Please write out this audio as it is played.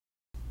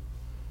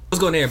What's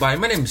going on, everybody?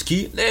 My name is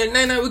Key.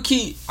 Nah, with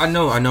Key. I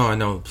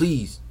know.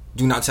 Please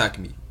do not attack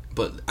me.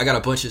 But I got a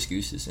bunch of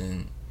excuses,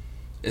 and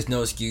it's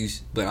no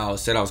excuse. But I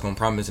said I was gonna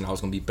promise, and I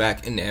was gonna be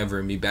back in the ever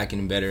and be back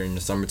in better in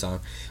the summertime.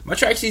 My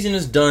track season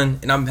is done,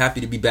 and I'm happy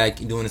to be back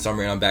doing the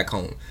summer, and I'm back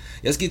home.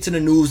 Let's get to the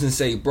news and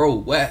say, bro,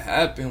 what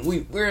happened?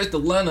 Where's the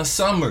Atlanta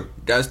summer?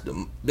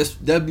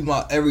 That'd be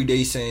my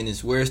everyday saying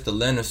is, where's the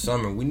Atlanta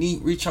summer? We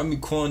need Rich Homie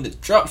Quan to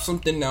drop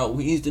something out.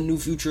 He's the new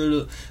future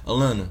of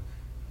Atlanta.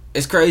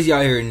 It's crazy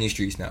out here in these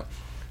streets now.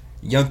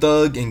 Young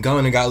Thug and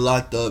Gunna got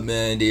locked up,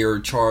 man. They are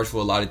charged for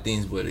a lot of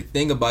things, but the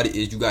thing about it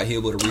is you got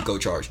hit with a RICO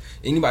charge.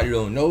 Anybody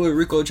don't know what a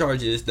RICO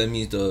charge is, that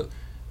means the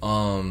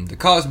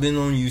cops been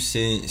on you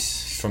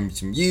since from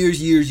some years,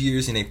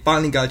 and they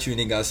finally got you, and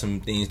they got some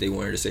things they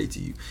wanted to say to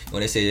you.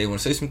 When they say they want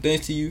to say some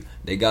things to you,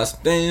 they got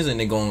some things, and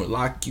they gonna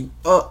lock you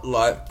up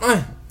like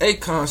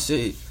Akon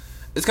said.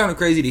 It's kind of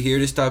crazy to hear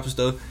this type of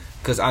stuff,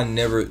 because I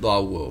never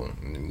thought, well,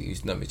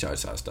 let me try to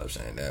stop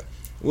saying that.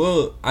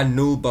 Well, I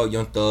knew about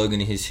Young Thug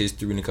and his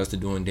history when it comes to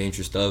doing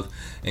dangerous stuff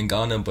and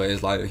Gunna, but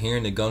it's like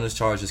hearing the Gunna's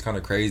charge is kind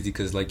of crazy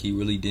because like he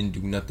really didn't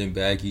do nothing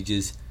bad. He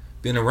just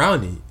been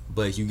around it,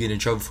 but you get in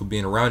trouble for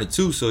being around it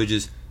too. So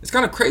it's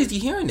kind of crazy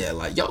hearing that.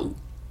 Like, yo,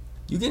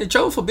 you get in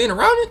trouble for being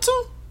around it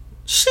too?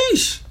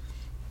 Sheesh.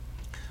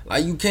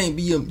 Like you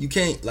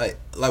can't like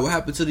what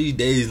happened to these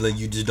days? Like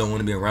you just don't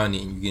want to be around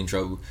it and you get in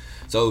trouble.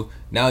 So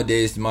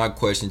nowadays, my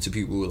question to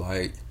people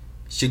like,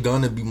 should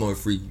Gunna be more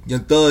free?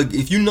 Young Thug,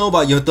 if you know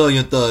about Young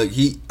Thug,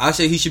 I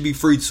say he should be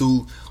free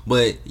too,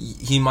 but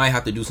he might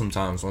have to do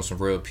sometimes on some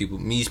real people.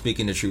 Me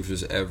speaking the truth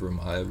as ever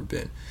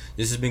been.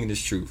 This is speaking the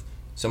truth.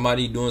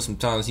 Somebody doing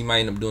sometimes, he might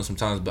end up doing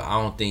sometimes, but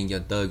I don't think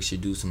Young Thug should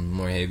do some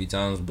more heavy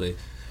times. But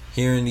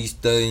hearing these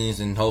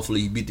things and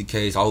hopefully he beat the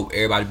case, I hope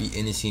everybody be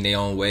innocent their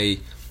own way.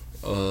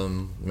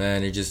 Man,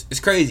 it's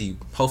crazy.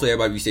 Hopefully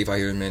everybody be safe out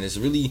here, man. It's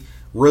really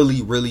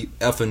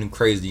effing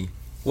crazy.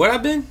 What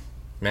I've been?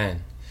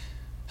 Man.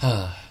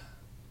 I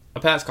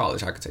passed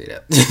college, I can tell you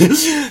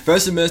that.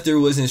 First semester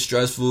wasn't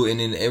stressful,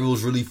 and then it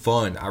was really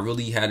fun. I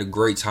really had a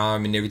great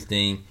time and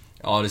everything,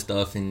 all this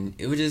stuff, and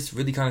it was just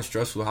really kind of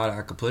stressful, how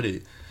I could put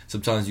it.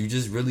 Sometimes you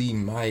just really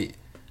might.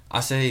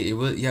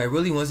 It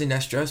really wasn't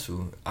that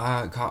stressful.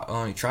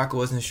 Track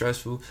wasn't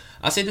stressful.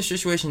 I say the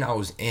situation I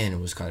was in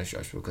was kind of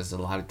stressful because a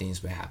lot of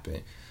things would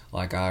happen.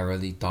 Like I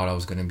really thought I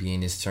was gonna be in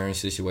this certain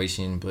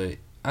situation, but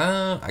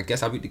I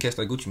guess I beat the case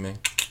like Gucci Mane.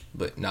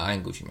 But I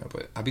ain't Gucci Mane,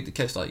 but I beat the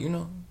catch like,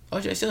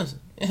 O.J. Simpson.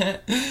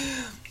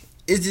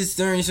 It's just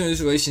certain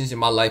situations in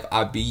my life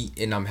I beat,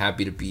 and I'm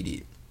happy to beat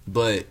it.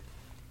 But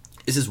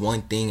it's just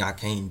one thing I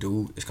can't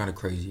do. It's kind of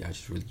crazy. I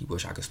just really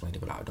wish I could explain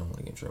it, but I don't want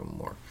to get in trouble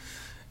more.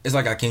 It's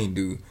like I can't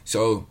do.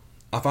 So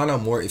I found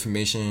out more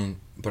information,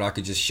 but I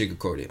could just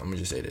sugarcoat it. I'm going to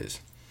just say this.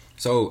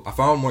 So I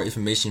found more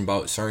information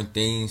about certain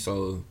things.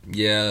 So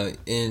yeah,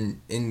 in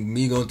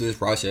me going through this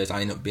process,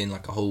 I ended up being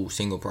like a whole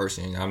single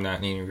person. I'm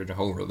not in a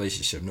whole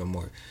relationship no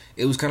more.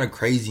 It was kind of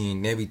crazy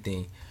and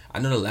everything. I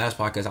know the last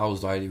podcast I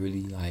was like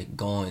really like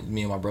going.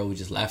 Me and my bro were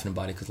just laughing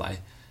about it because like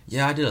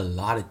yeah, I did a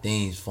lot of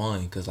things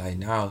fun because like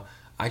now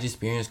I just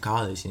experienced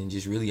college and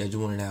just really I just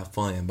wanted to have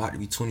fun. I'm about to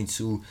be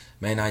 22,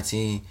 man,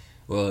 19.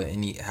 Well,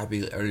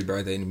 happy early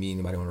birthday to me.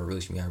 Anybody want to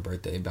wish me happy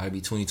birthday? About to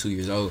be 22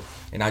 years old,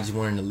 and I just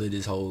wanted to live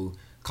this whole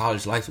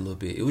college life a little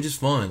bit. It was just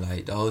fun.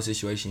 Like the whole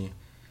situation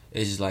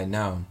is just like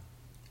now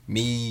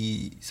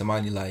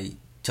somebody like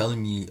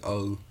telling me,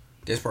 oh,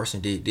 this person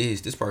did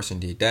this person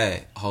did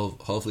that.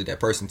 Hopefully that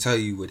person tell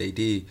you what they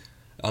did.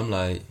 I'm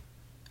like,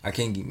 I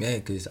can't get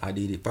mad because I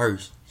did it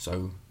first.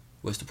 So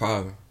what's the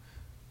problem?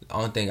 The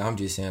only thing I'm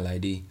just saying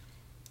like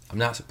I'm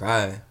not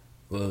surprised.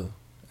 Well,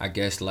 I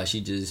guess like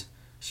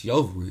she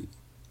over it.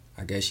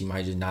 I guess she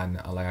might just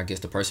not like. I guess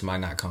the person might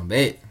not come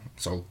back.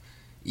 So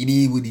it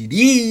is what it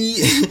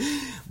is.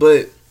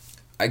 But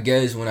I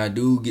guess when I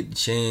do get the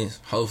chance,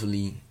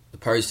 hopefully the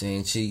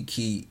person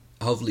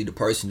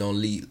don't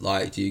lead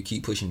like to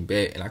keep pushing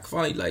back, and I can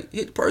finally like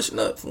hit the person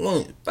up for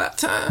once. About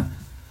time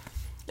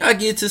I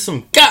get to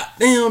some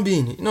goddamn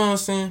business. You know what I'm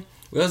saying?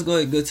 Well, let's go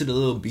ahead and go to the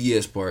little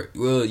BS part.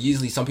 Well,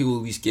 usually some people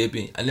will be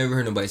skipping. I never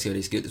heard nobody say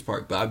they skip this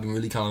part, but I've been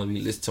really kind of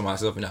listening to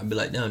myself, and I'd be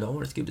like, no, I don't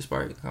want to skip this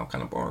part. I'm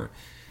kind of boring.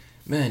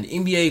 Man, the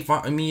NBA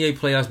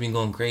playoffs been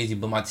going crazy,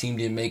 but my team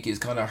didn't make it. It's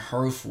kind of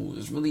hurtful.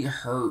 It's really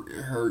hurt.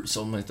 It hurt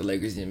so much the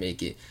Lakers didn't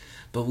make it,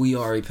 but we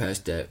already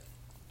passed that.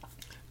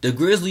 The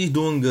Grizzlies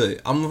doing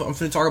good. I'm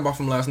finna talk about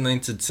from last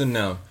night to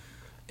now.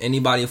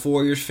 Anybody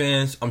Warriors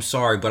fans, I'm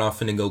sorry, but I'm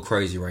finna go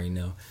crazy right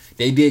now.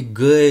 They did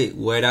good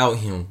without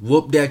him.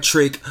 Whoop that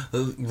trick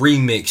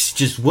remix.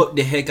 Just whoop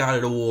the heck out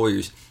of the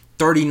Warriors.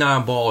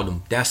 39 balled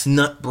them. That's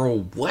not, bro.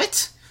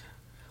 What?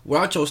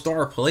 Without your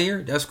star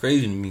player? That's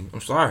crazy to me.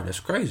 I'm sorry.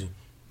 That's crazy.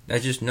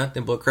 That's just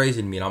nothing but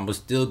crazy to me. And I'm going to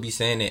still be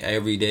saying it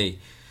every day.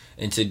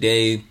 And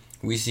today,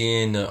 we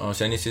seeing the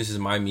 76ers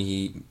Miami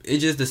Heat.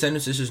 It's just the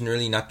 76ers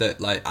really not that,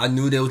 like, I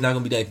knew they was not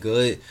going to be that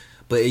good.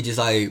 But it just,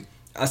 like,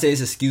 I say it's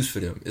an excuse for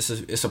them.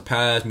 It's a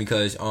pass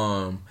because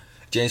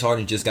James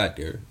Harden just got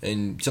there.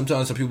 And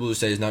sometimes some people will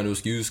say it's not no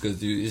excuse because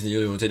it's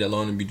really going to take that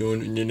long to be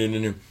doing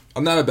it.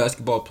 I'm not a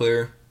basketball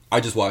player. I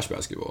just watch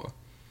basketball.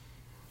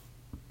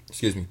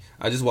 Excuse me.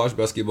 I just watch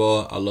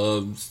basketball. I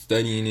love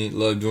studying it,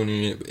 love doing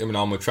it. Even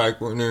though I'm a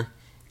track runner,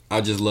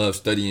 I just love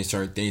studying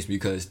certain things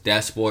because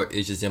that sport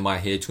is just in my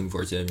head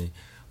 24/7.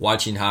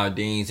 Watching how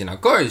things, and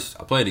of course,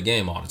 I play the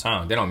game all the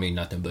time. That don't mean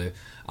nothing, but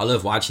I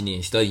love watching it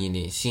and studying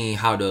it, seeing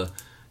how the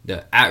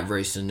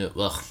average and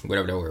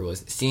whatever that word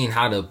was, seeing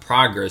how the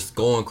progress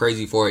going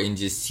crazy for it, and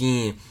just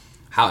seeing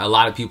how a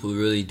lot of people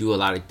really do a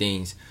lot of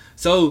things.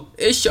 So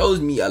it shows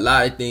me a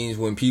lot of things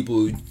when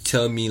people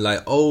tell me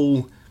like,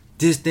 oh,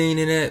 this thing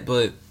and that.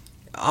 But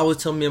I was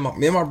telling me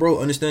and my bro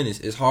understand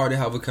this. It's hard to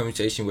have a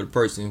conversation with a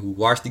person who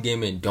watched the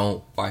game and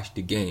don't watch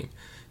the game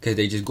because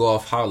they just go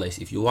off highlights.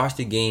 If you watch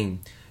the game,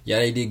 yeah,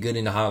 they did good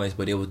in the highlights,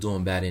 but they was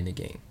doing bad in the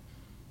game.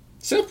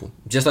 Simple,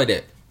 just like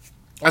that.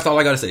 That's all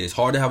I gotta say. It's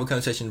hard to have a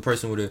conversation with a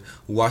person who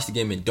watched the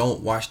game and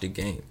don't watch the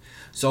game.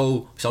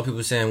 So some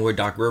people saying where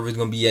Doc Rivers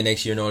gonna be at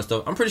next year and all that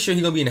stuff. I'm pretty sure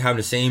he's gonna be having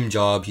the same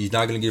job. He's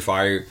not gonna get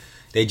fired.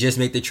 They just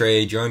make the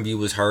trade. Jordan B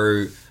was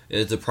hurt.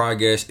 It's a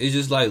progress. It's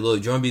just like,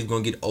 look, Jordan B is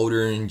gonna get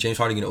older and James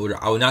Harden getting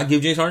older. I would not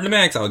give James Harden the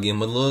max. I would give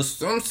him a little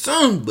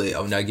some, but I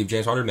would not give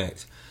James Harden the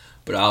max.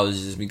 But I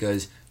was just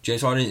because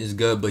James Harden is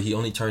good, but he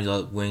only turns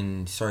up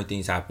when certain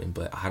things happen.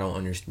 But I don't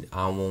understand.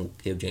 I won't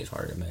give James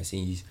Harden the max.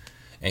 He's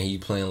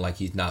playing like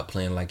he's not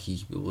playing like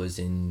he was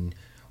in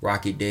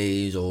Rocket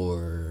days,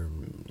 or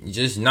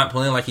just not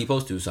playing like he's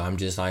supposed to. So I'm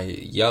just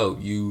like, yo,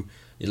 your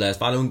last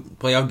 5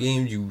 playoff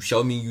games, you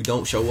show me you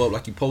don't show up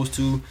like you're supposed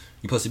to.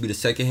 You're supposed to be the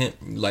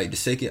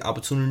second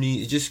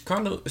opportunity. It's just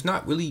it's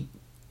not really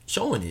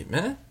showing it,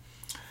 man.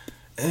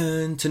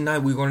 And tonight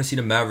we're going to see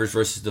the Mavericks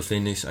versus the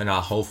Phoenix, and I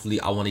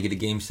want to get a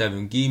Game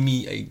 7. Give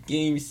me a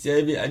Game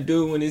 7. I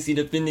do want to see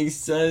the Phoenix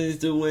Suns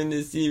to win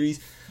the series.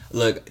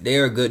 Look,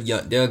 they're a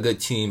good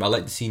team. I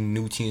like to see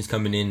new teams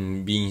coming in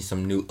and being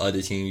some new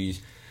other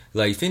teams.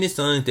 Like Phoenix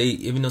Suns,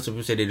 even though some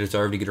people say they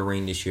deserve to get a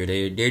ring this year,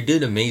 they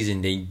did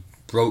amazing. They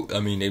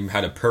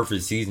had a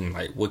perfect season.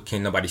 Like, what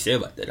can nobody say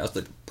about that? That's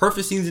the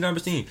perfect season I've ever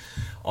seen.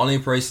 Only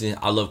person,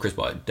 I love Chris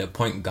Paul. The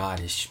point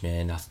guardish,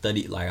 man.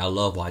 I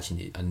love watching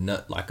it.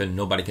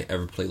 Nobody can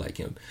ever play like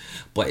him.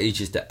 But it's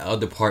just the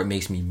other part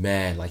makes me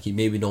mad. Like, he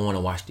maybe don't want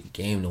to watch the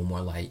game no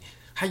more. Like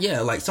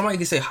somebody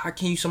can say, how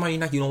can you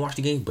don't watch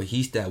the game? But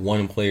he's that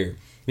one player.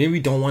 Maybe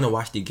don't want to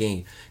watch the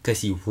game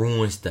because he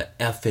ruins the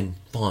effing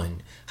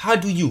fun. How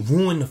do you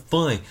ruin the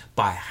fun?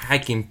 By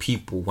hacking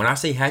people. When I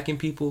say hacking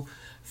people,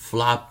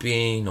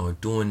 flopping or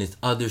doing this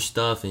other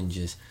stuff and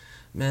just,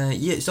 man,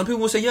 yeah, some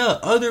people will say, yeah,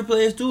 other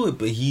players do it,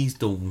 but he's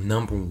the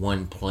number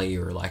one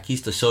player. Like,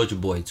 he's the soldier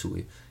boy to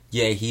it.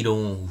 Yeah, he the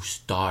one who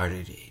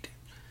started it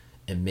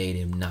and made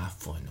him not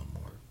fun no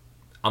more.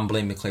 I'm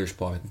blaming Claire's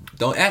part.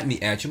 Don't at me,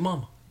 at your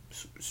mama.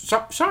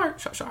 Sorry.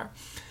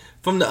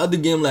 From the other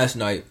game last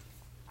night,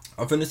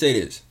 I'm finna say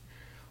this.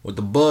 With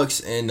the Bucks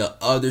and the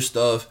other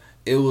stuff,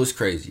 it was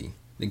crazy.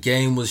 The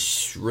game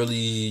was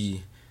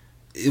really...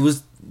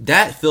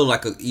 That felt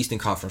like an Eastern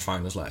Conference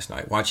Finals last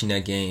night. Watching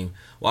that game.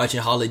 Watching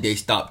Holiday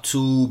stop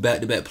 2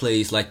 back-to-back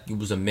plays like it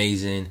was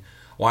amazing.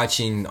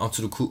 Watching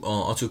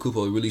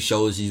Antetokounmpo really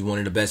shows he's one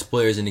of the best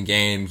players in the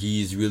game.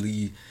 He's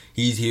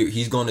here.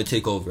 He's going to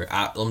take over.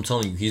 I'm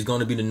telling you, he's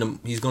going to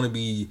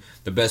be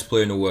the best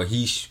player in the world.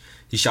 He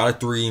shot a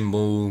 3 and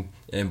boom,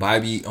 and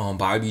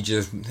Bobby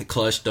just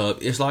clutched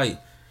up. It's like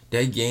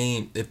that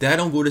game. If that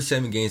don't go to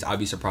 7 games, I'd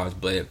be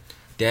surprised. But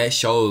that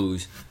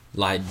shows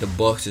like the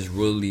Bucks is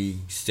really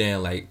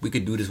saying like we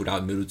could do this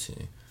without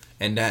Middleton,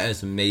 and that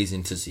is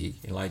amazing to see.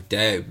 And like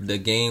that, the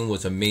game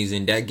was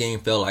amazing. That game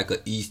felt like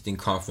an Eastern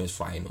Conference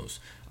Finals.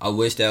 I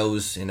wish that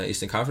was in the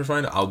Eastern Conference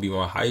Finals. I would be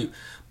more hyped.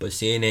 But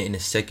seeing that in the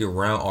second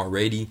round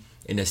already,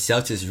 and the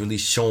Celtics really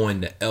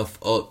showing the F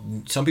up.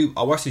 Some people,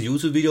 I watched this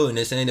YouTube video and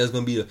they're saying there's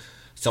gonna be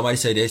somebody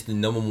said that's the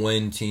number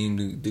 1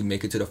 team to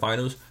make it to the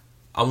finals.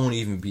 I won't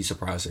even be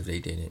surprised if they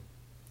didn't.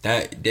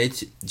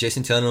 That's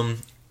Jason Tatum.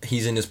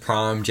 He's in his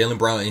prime. Jaylen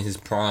Brown in his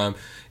prime.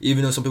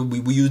 Even though some people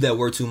we use that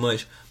word too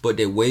much, but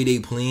the way they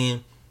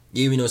playing,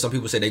 even though some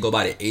people say they go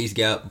by the age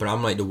gap, but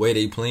I'm like the way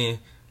they playing,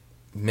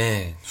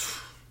 man.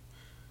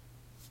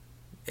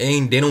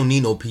 They don't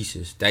need no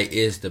pieces. That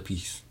is the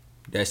piece.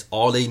 That's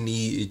all they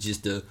need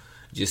is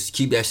just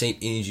keep that same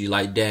energy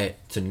like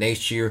that to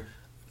next year.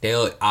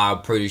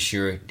 I'm pretty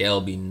sure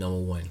they'll be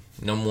number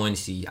 1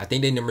 seed. I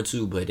think they number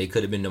 2, but they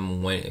could have been number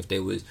 1 if they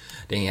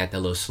ain't had that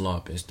little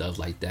slump and stuff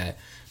like that.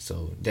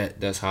 So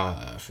that's how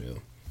I feel.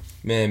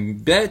 Man,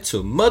 back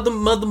to mother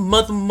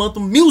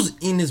music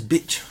in this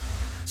bitch.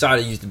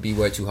 Sorry, I used the B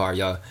word too hard,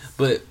 y'all.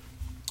 But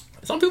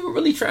some people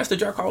really trash the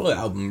Jar Carlo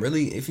album.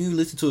 Really, if you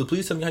listen to it,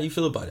 please tell me how you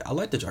feel about it. I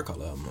like the Jar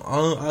Carlo album.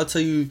 I'll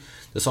tell you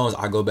the songs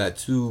I go back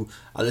to.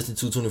 I listen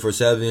to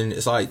 24/7.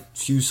 It's like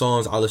few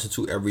songs I listen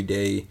to every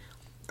day.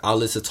 I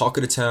listen to Talk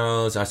of the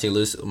Towns. I say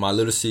listen My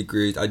Little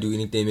Secrets. I Do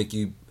Anything Make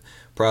You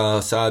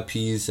Proud. Side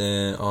Piece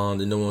and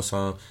the number 1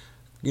 song.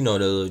 You know,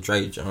 the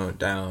Drake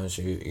down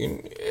shit.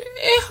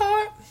 It's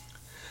hard.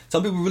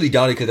 Some people really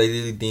doubt it because they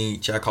really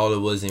think Jar Carlo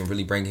wasn't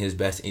really bringing his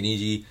best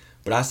energy.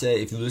 But I said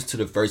if you listen to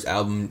the first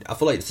album, I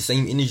feel like it's the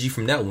same energy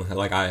from that one.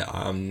 Like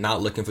I'm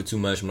not looking for too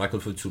much. I'm not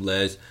looking for too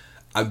less.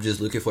 I'm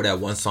just looking for that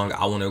one song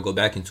I want to go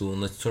back into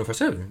and listen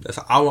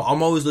 24/7.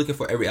 I'm always looking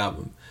for every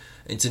album.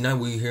 And tonight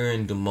we're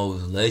hearing the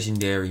most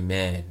legendary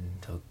man,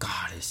 the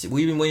goddess.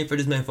 We've been waiting for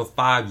this man for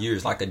 5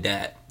 years, like a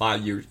dad.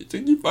 5 years. It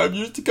took you 5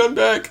 years to come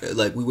back.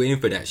 Like, we waiting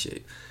for that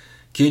shit.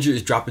 Kendrick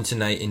is dropping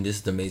tonight, and this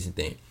is the amazing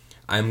thing.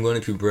 I'm going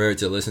to be prepared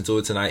to listen to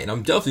it tonight, and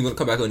I'm definitely going to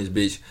come back on this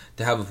bitch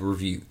to have a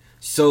review.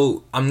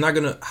 So, I'm not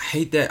going to, I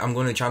hate that I'm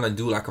going to try to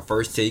do like a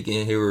first take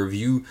and hear a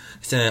review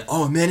saying,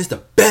 oh man, it's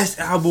the best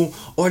album,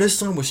 or this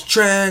song was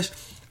trash.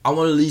 I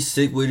want to at least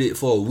stick with it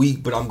for a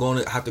week, but I'm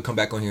going to have to come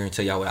back on here and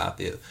tell y'all what I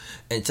feel.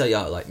 And tell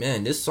y'all, like,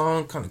 man, this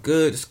song kind of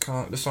good,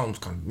 this song's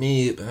kind of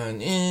mid,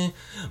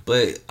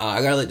 but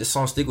I got to let this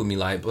song stick with me,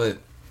 but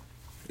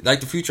like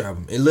the Future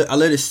album, I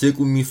let it stick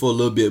with me for a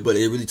little bit, but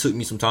it really took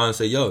me some time to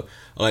say, yo,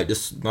 I like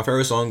this. My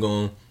favorite song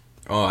on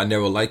I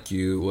Never Like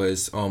You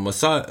was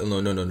Messiah.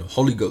 No,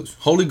 Holy Ghost.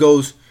 Holy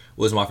Ghost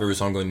was my favorite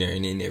song on there,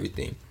 and then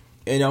everything.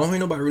 And I don't hear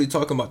nobody really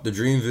talking about the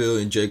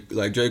Dreamville and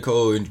J.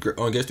 Cole and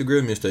on Guess the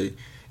Grill mistake.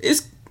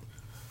 It's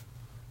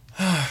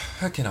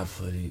how can I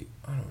put it?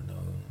 I don't know.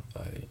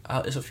 Like,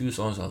 it's a few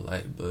songs I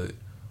like, but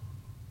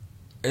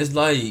it's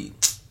like,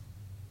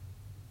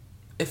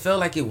 it felt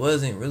like it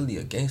wasn't really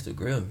a Gangsta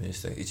Grill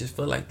mistake. It just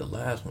felt like the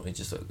last one. It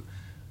just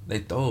they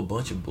throw a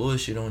bunch of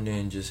bullshit on there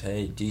and just,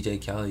 hey,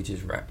 DJ Khaled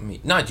just rap me.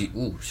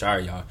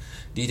 Sorry y'all.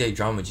 DJ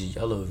Drama just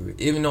yell over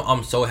it. Even though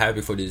I'm so happy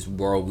for this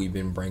world we've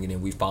been bringing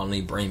in, we finally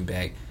bring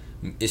back.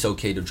 It's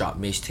okay to drop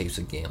mixtapes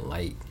again.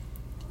 Like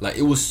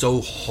it was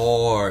so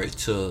hard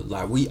to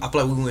I feel like we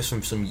went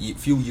from some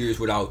few years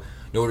without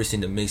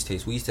noticing the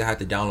mixtapes. We used to have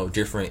to download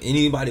different.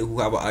 Anybody who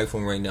have an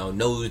iPhone right now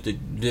knows the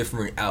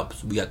different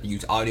apps. We have to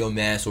use Audio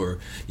Mass or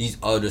these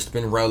other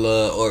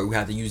Spinrilla, or we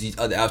have to use these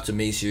other apps to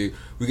make sure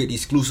we get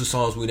these exclusive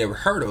songs we never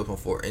heard of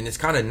before. And it's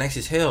kind of nice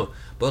as hell.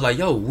 But like,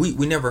 yo, we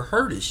never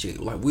heard this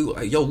shit. Like, we were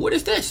like, yo, what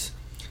is this?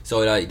 So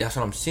like, that's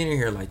what I'm sitting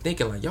here like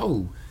thinking like,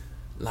 yo,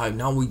 like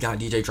now we got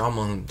DJ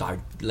Drama like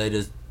let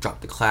us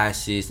drop the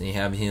classics and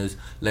have his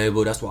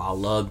label. That's why I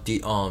love the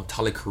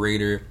Tyler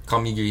Creator.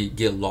 Call Me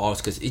Get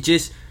Lost, because it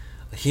just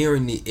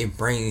hearing it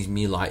brings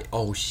me like,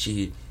 oh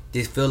shit,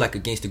 this feel like a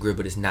Gangsta Grill,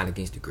 but it's not a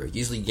Gangsta Grill.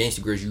 Usually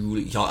Gangsta Grills,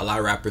 a lot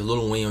of rappers,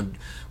 Lil Wayne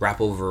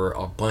rap over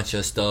a bunch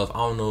of stuff. I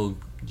don't know,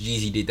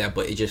 Jeezy did that,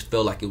 but it just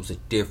felt like it was a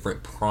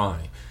different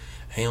prime.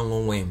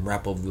 Lil Wayne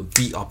rap over a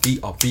beat.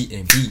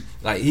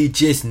 Like, he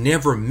just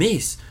never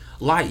miss.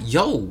 Like,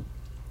 yo,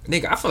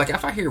 nigga, I feel like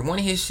if I hear one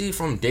of his shit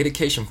from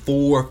Dedication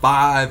 4,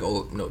 5,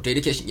 or no,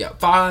 Dedication,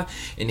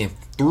 5, and then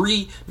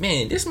 3,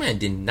 man, this man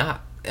did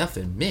not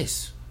effing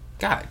miss.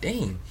 God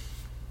dang.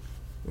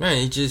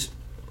 Man,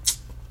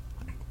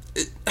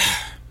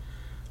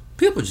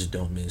 people just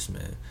don't miss,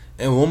 man.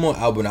 And one more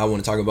album I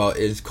want to talk about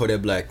is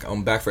Kodak Black.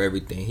 I'm Back for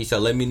Everything. He said,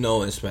 let me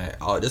know and smack.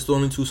 This is the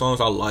only 2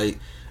 songs I like.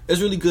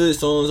 It's really good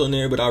songs on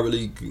there, but I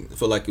really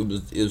feel like it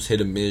was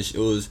hit or miss. It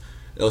was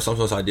some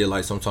songs I did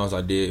like, sometimes I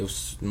did.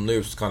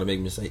 Lyrics kind of make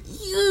me say,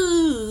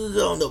 I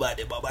don't know about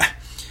that, bye.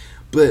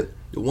 But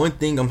the one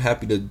thing I'm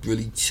happy to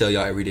really tell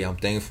y'all every day, I'm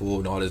thankful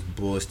and all this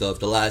bull stuff.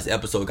 The last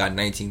episode got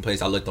 19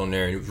 plays. I looked on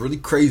there and it was really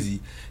crazy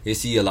to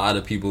see a lot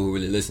of people who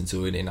really listen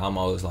to it. And I'm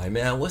always like,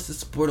 man, what's the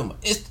support of my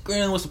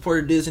Instagram? What's the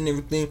support of this and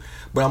everything?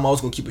 But I'm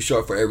always going to keep it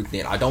short for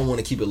everything. I don't want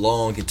to keep it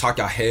long and talk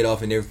y'all head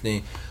off and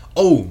everything.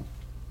 Oh,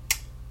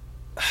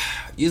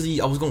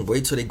 usually I was going to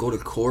wait till they go to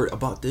court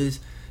about this,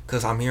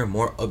 because I'm hearing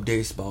more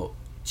updates about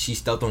she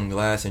stepped on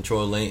glass and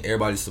Troy Lane.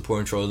 Everybody's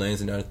supporting Troy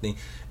Lanez and everything.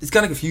 It's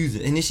kind of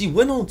confusing. And then she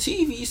went on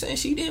TV saying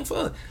she didn't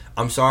fuck.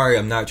 I'm sorry.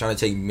 I'm not trying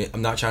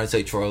to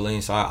take Troy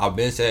Lane's side. I've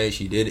been saying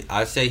she did it.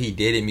 I say he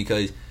did it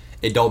because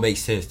it don't make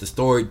sense. The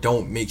story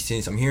don't make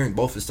sense. I'm hearing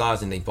both the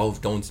sides and they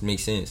both don't make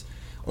sense.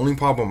 Only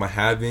problem I'm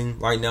having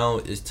right now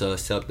is to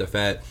accept the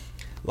fact,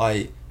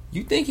 like,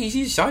 you think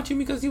he shot you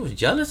because he was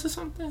jealous or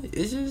something?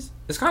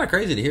 It's kind of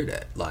crazy to hear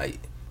that. Like,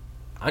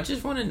 I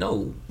just want to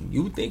know,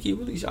 you think he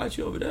really shot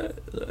you over that?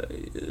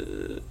 Like,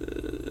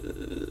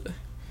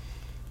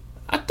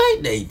 I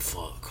think they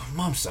fuck.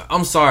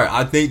 I'm sorry.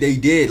 I think they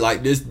did.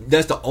 Like,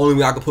 that's the only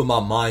way I can put my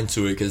mind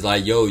to it. Cause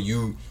like, yo,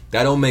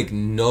 that don't make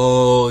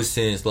no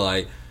sense.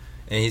 Like,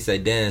 and he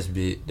said, dance,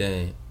 bitch,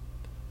 dang.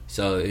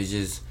 So it's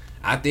just,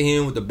 after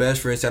him with the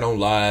best friend said on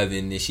live,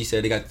 and then she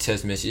said they got the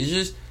text message. It's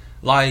just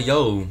like,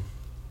 yo,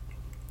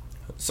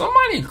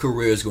 somebody's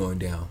career is going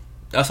down.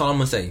 That's all I'm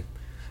gonna say.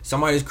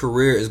 Somebody's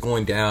career is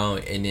going down,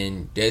 and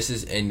then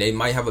and they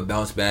might have a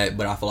bounce back,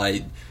 but I feel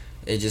like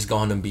it's just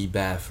going to be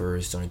bad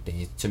for certain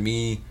things. To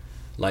me,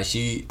 like,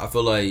 I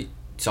feel like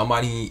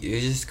somebody,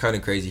 it's just kind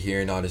of crazy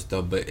hearing all this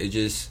stuff, but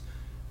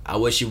I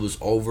wish it was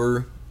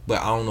over,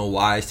 but I don't know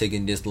why it's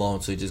taking this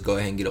long to just go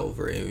ahead and get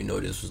over it. And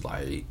this was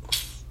like,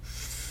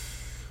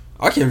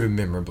 I can't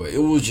remember, but it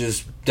was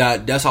just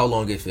that's how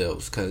long it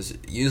feels. Because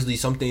usually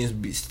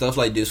stuff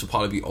like this will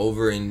probably be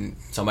over and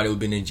somebody would have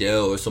been in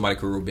jail or somebody's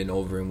career would have been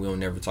over and we'll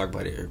never talk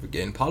about it ever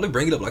again. Probably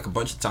bring it up like a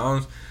bunch of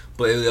times,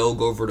 but it'll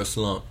go over the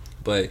slump.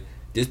 But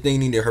this thing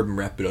need to help him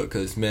wrap it up,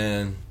 because,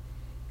 man,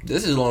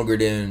 this is longer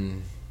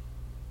than...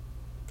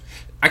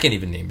 I can't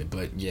even name it,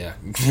 but yeah.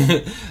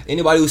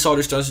 Anybody who saw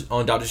this stuff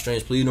on Doctor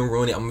Strange, please don't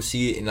ruin it. I'm gonna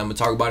see it and I'm gonna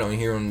talk about it on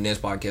here on the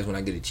next podcast when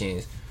I get a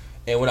chance.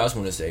 And what else I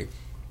want to say?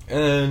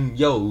 And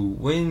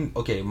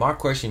my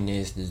question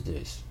is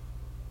this: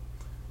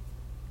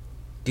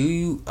 do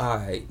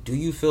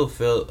you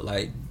feel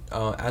like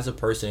as a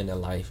person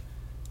in life,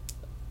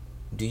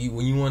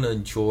 when you want to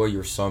enjoy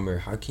your summer,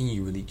 how can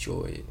you really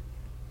enjoy it?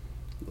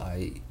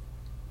 Like,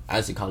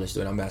 as a college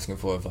student, I'm asking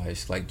for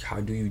advice. Like, how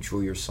do you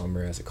enjoy your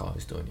summer as a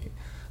college student?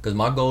 Because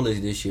my goal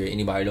is this year.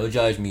 Anybody, don't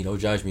judge me.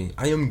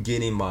 I am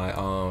getting my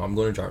I'm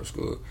going to drive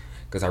school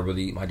because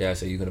my dad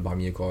said he's gonna buy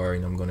me a car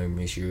and I'm gonna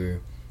make sure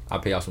I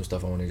pay out some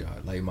stuff I want to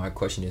drive. Like, my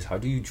question is, how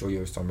do you enjoy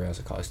your summer as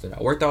a college student?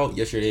 I worked out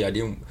yesterday. I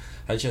didn't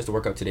have a chance to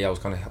work out today. I was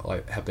kind of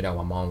like helping out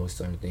my mom with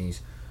certain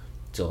things.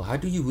 So, how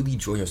do you really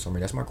enjoy your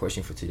summer? That's my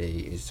question for today.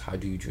 Is how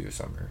do you enjoy your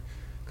summer?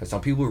 Because some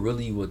people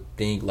really would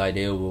think like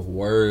they will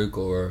work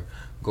or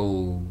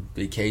go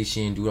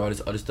vacation, do all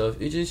this other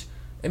stuff.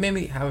 It made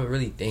me have to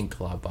really think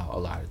about a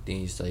lot of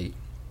things. Like,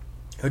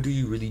 how do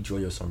you really enjoy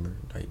your summer?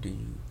 Like, do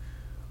you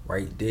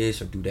write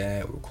this or do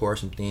that, record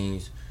some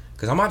things?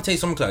 Because I'm about to take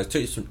summer class,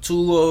 take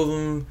two of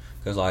them.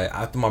 Because, like,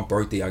 after my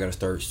birthday, I got to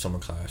start summer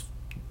class.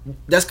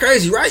 That's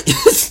crazy, right?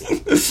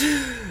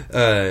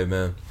 Alright,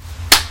 man.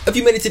 If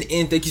you made it to the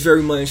end, thank you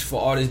very much for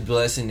all this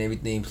blessing and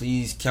everything.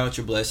 Please count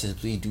your blessings.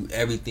 Please do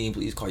everything.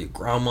 Please call your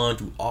grandma.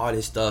 Do all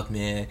this stuff,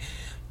 man.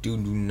 Do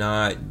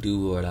not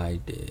do what I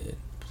did.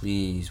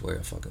 Please wear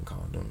a fucking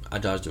condom. I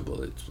dodged the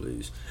bullets,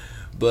 please.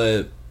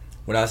 But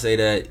when I say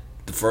that,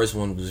 the first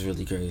one was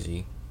really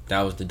crazy.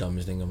 That was the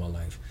dumbest thing in my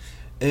life.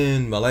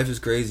 And my life is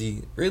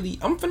crazy. Really,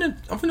 I'm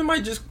finna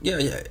might just, yeah.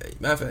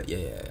 Matter of fact,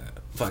 yeah.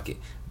 Fuck it.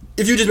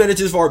 If you just made it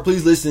to this far,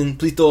 please listen.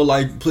 Please throw a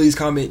like. Please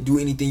comment. Do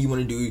anything you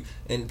want to do.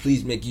 And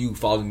please make you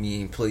follow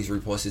me. And please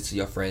repost it to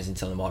your friends and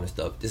tell them all this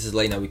stuff. This is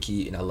Late Night with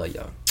Key, and I love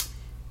y'all.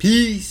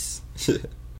 Peace.